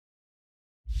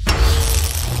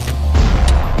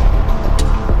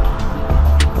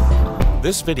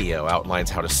This video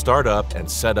outlines how to start up and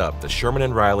set up the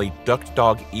Sherman Reilly DUCT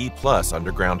DAWG E+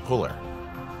 underground puller.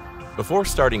 Before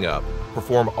starting up,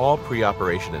 perform all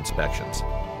pre-operation inspections.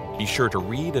 Be sure to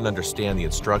read and understand the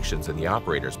instructions in the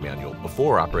operator's manual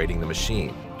before operating the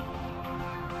machine.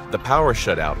 The power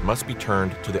shutout must be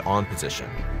turned to the on position.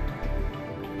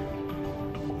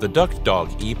 The DUCT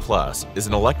DAWG E+ is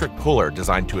an electric puller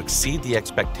designed to exceed the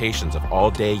expectations of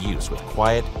all-day use with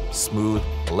quiet, smooth,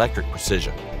 electric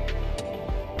precision.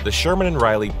 The Sherman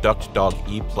Reilly DUCT DAWG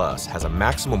E+ has a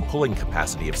maximum pulling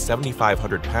capacity of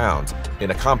 7,500 pounds in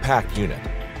a compact unit.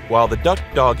 While the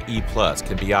DUCT DAWG E+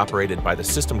 can be operated by the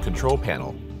system control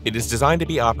panel, it is designed to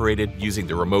be operated using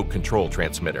the remote control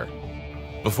transmitter.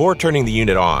 Before turning the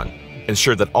unit on,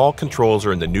 ensure that all controls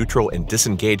are in the neutral and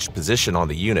disengaged position on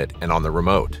the unit and on the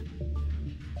remote.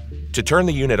 To turn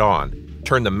the unit on,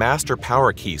 turn the master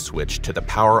power key switch to the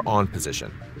power on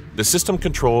position. The system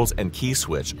controls and key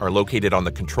switch are located on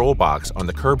the control box on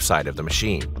the curb side of the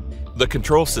machine. The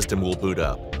control system will boot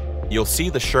up. You'll see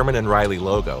the Sherman Reilly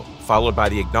logo, followed by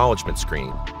the acknowledgement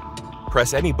screen.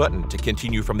 Press any button to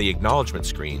continue from the acknowledgement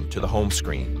screen to the home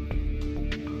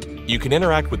screen. You can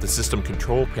interact with the system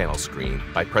control panel screen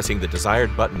by pressing the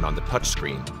desired button on the touch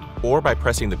screen or by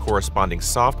pressing the corresponding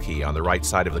soft key on the right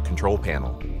side of the control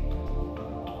panel.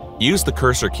 Use the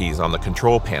cursor keys on the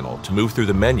control panel to move through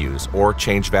the menus or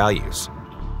change values.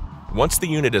 Once the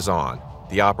unit is on,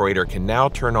 the operator can now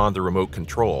turn on the remote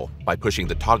control by pushing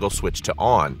the toggle switch to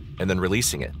on and then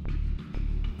releasing it.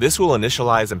 This will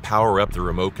initialize and power up the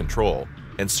remote control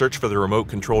and search for the remote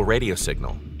control radio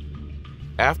signal.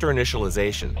 After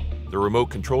initialization, the remote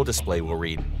control display will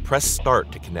read, "Press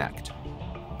Start to connect."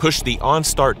 Push the On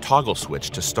Start toggle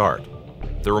switch to start.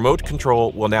 The remote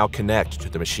control will now connect to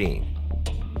the machine.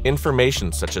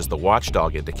 Information such as the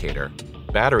watchdog indicator,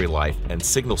 battery life, and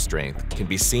signal strength can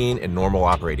be seen in normal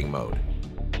operating mode.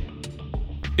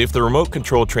 If the remote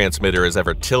control transmitter is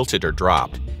ever tilted or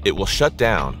dropped, it will shut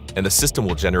down and the system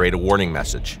will generate a warning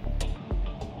message.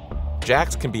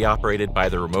 Jacks can be operated by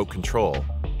the remote control,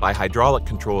 by hydraulic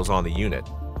controls on the unit,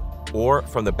 or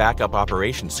from the backup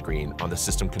operations screen on the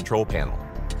system control panel.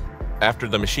 After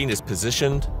the machine is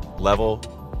positioned, level,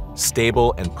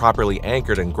 stable, and properly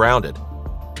anchored and grounded,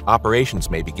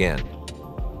 operations may begin.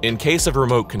 In case of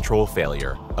remote control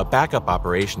failure, a backup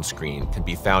operation screen can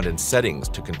be found in settings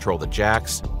to control the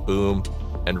jacks, boom,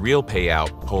 and reel payout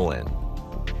pull-in.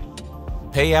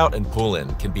 Payout and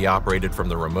pull-in can be operated from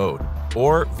the remote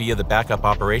or via the backup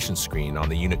operation screen on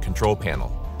the unit control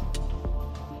panel.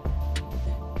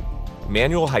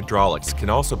 Manual hydraulics can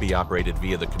also be operated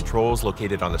via the controls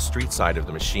located on the street side of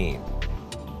the machine.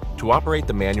 To operate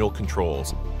the manual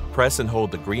controls, press and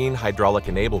hold the green hydraulic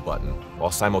enable button while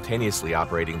simultaneously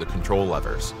operating the control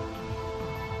levers.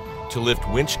 To lift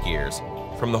winch gears,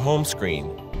 from the home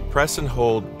screen, press and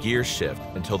hold gear shift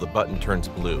until the button turns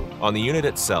blue. On the unit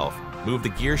itself, move the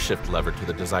gear shift lever to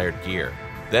the desired gear.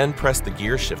 Then press the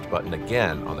gear shift button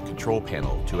again on the control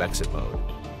panel to exit mode.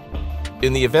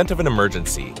 In the event of an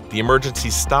emergency, the emergency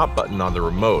stop button on the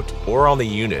remote or on the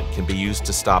unit can be used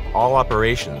to stop all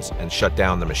operations and shut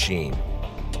down the machine.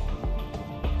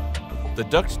 The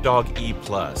DUCT DAWG E+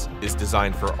 is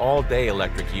designed for all-day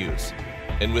electric use,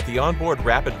 and with the onboard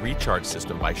rapid recharge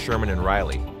system by Sherman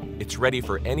Reilly, it's ready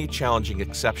for any challenging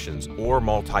exceptions or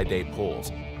multi-day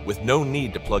pulls, with no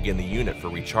need to plug in the unit for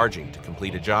recharging to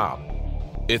complete a job.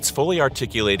 Its fully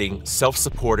articulating,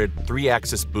 self-supported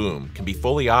 3-axis boom can be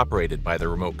fully operated by the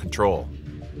remote control.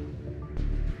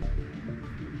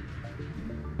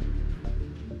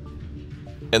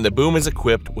 And the boom is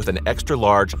equipped with an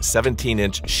extra-large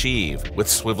 17-inch sheave with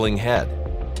swiveling head.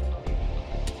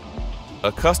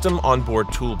 A custom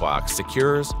onboard toolbox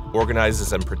secures,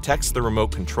 organizes, and protects the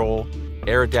remote control,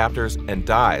 air adapters, and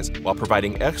dies while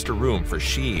providing extra room for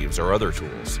sheaves or other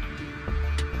tools.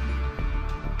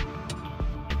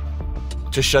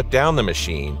 To shut down the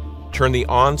machine, turn the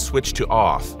on switch to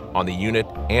off on the unit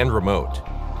and remote.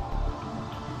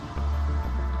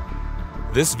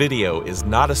 This video is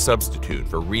not a substitute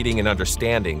for reading and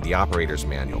understanding the operator's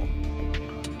manual.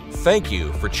 Thank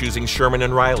you for choosing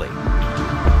Sherman Reilly.